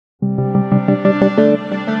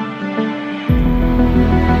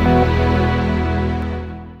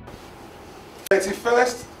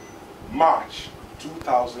31st March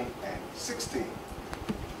 2016.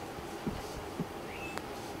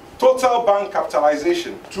 Total bank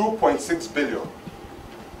capitalization 2.6 billion.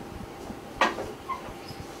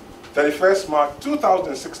 31st March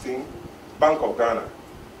 2016, Bank of Ghana.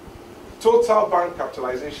 Total bank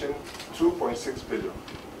capitalization 2.6 billion.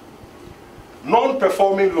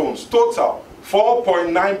 Non-performing loans total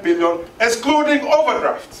 4.9 billion, excluding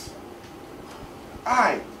overdrafts.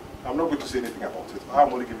 I'm not going to say anything about it.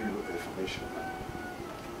 I'm only giving you the information.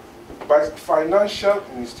 By financial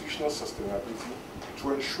and institutional sustainability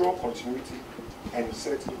to ensure continuity and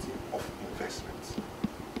certainty of investment.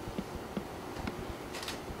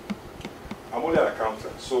 I'm only an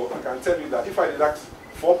accountant, so I can tell you that if I deduct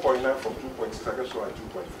 4.9 from 2.6, I get so at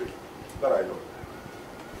 2.3. That I know.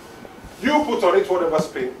 You put on it whatever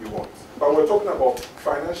spin you want. But we're talking about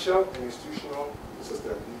financial and institutional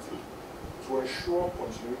sustainability to ensure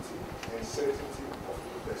continuity and certainty of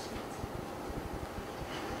investment.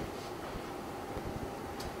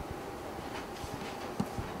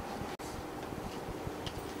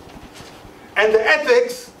 And the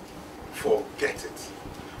ethics, forget it.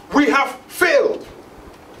 We have failed.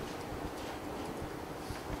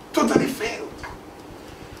 Totally failed.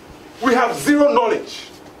 We have zero knowledge.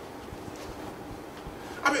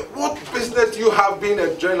 I mean, what business do you have being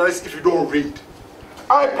a journalist if you don't read?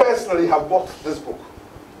 I personally have bought this book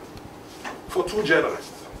for 2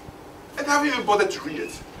 journalists, and I haven't even bothered to read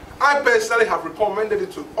it. I personally have recommended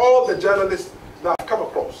it to all the journalists that I've come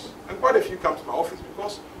across, and quite a few come to my office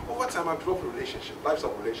because over time I've developed relationships, lives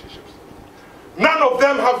of relationships. None of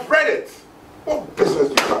them have read it. What business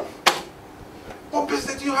do you have? What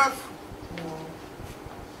business do you have?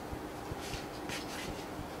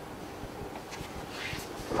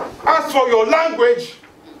 As for your language,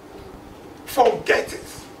 forget it.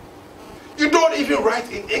 You don't even write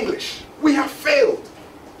in English. We have failed.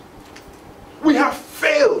 We have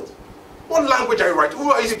failed. What language are you writing?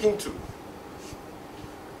 Who are you speaking to?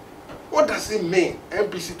 What does it mean?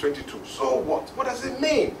 MBC 22. So what? What does it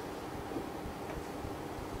mean?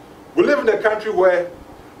 We live in a country where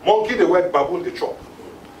monkey they work, baboon they chop.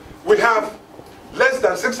 We have less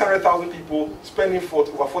than 600,000 people spending over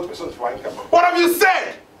 40% of our income. What have you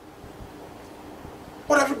said?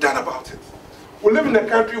 What have you done about it? We live in a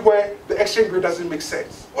country where the exchange rate doesn't make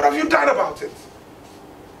sense. What have you done about it?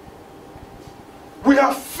 We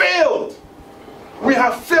have failed. We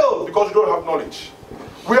have failed because we don't have knowledge.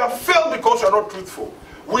 We have failed because we are not truthful.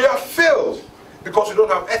 We have failed because we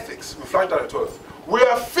don't have ethics. We fly down the toilet. We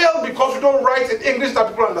have failed because we don't write in English that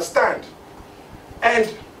people understand.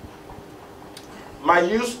 And my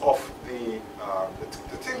use of the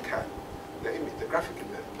tin can, the image, the graphic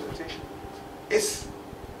implementation, is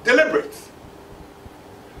deliberate.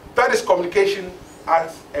 That is communication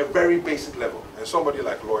at a very basic level. And somebody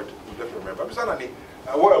like Lloyd will definitely remember. When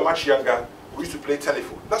we were much younger, we used to play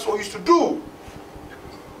telephone. That's what we used to do.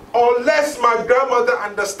 Unless my grandmother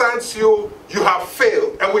understands you, you have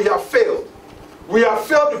failed. And we have failed. We have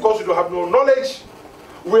failed because we don't have no knowledge.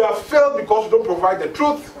 We have failed because we don't provide the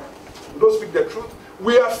truth. We don't speak the truth.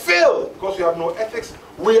 We have failed because we have no ethics.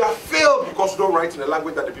 We have failed because we don't write in a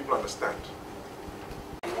language that the people understand.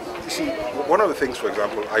 You see, one of the things, for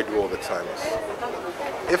example, I do all the time is,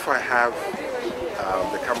 if I have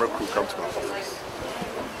the camera crew come to my office,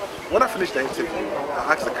 when I finish the interview,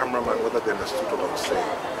 I ask the cameraman whether they understood what I was saying.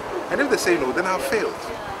 And if they say no, then I've failed.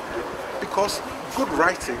 Because good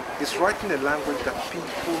writing is writing a language that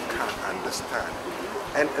people can understand.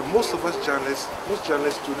 And most of us journalists, most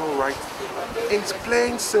journalists do not write in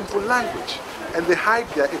plain, simple language. And they hide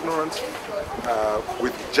their ignorance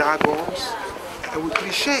with jargons and with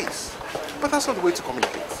cliches. But that's not the way to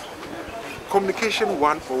communicate. Communication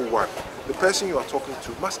 101. The person you are talking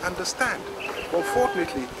to must understand.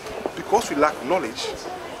 Unfortunately, because we lack knowledge,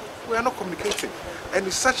 we are not communicating. And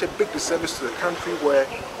it's such a big disservice to the country where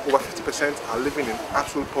over 50% are living in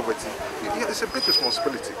absolute poverty. It's a big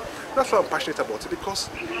responsibility. That's why I'm passionate about it, because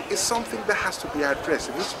it's something that has to be addressed.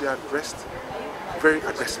 It needs to be addressed very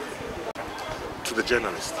aggressively. To the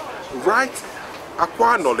journalist, write,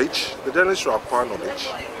 acquire knowledge. The journalist should acquire knowledge.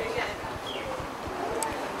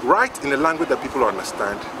 Write in a language that people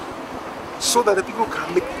understand, so that the people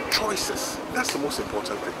can make choices. That's the most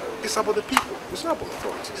important thing. It's about the people. It's not about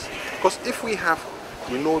authorities. Because if we have,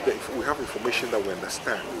 we know that if we have information that we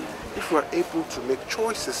understand, if we are able to make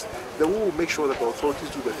choices, then we will make sure that the authorities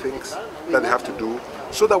do the things that they have to do,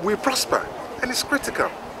 so that we prosper. And it's critical.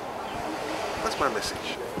 That's my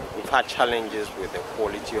message. We've had challenges with the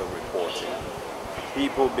quality of reporting.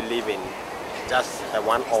 People believe in just a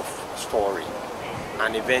one-off story,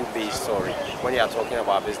 an event-based story. When you are talking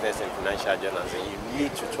about business and financial journalism, you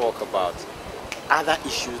need to talk about other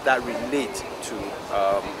issues that relate to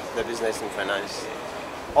the business and finance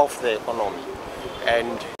of the economy.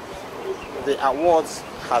 And the awards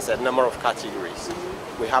has a number of categories.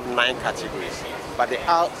 We have 9 categories, but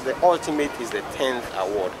the ultimate is the 10th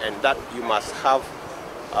award, and that you must have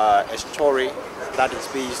a story that is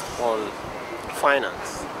based on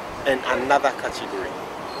finance and another category.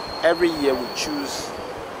 Every year we choose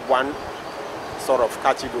one sort of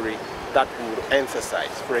category that would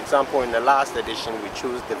emphasize. For example, in the last edition we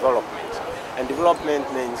chose development, and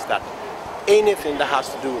development means that anything that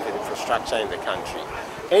has to do with infrastructure in the country,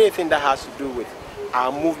 anything that has to do with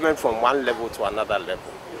our movement from one level to another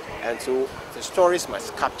level. And so the stories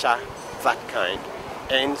must capture that kind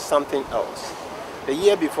and something else. The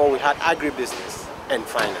year before we had agribusiness and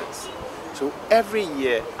finance. So every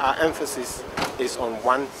year our emphasis is on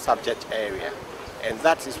one subject area, and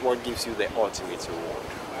that is what gives you the ultimate award.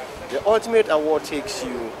 The ultimate award takes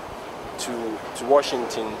you to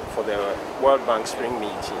Washington for the World Bank Spring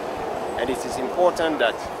Meeting, and it is important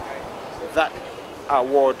that that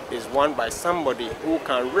award is won by somebody who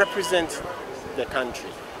can represent the country,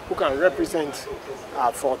 who can represent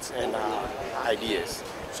our thoughts and our ideas.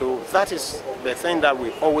 So that is the thing that we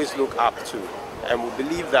always look up to, and we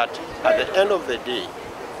believe that at the end of the day,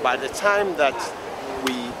 by the time that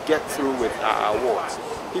we get through with our awards,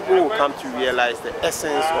 people will come to realize the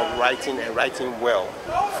essence of writing and writing well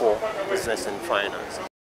for business and finance.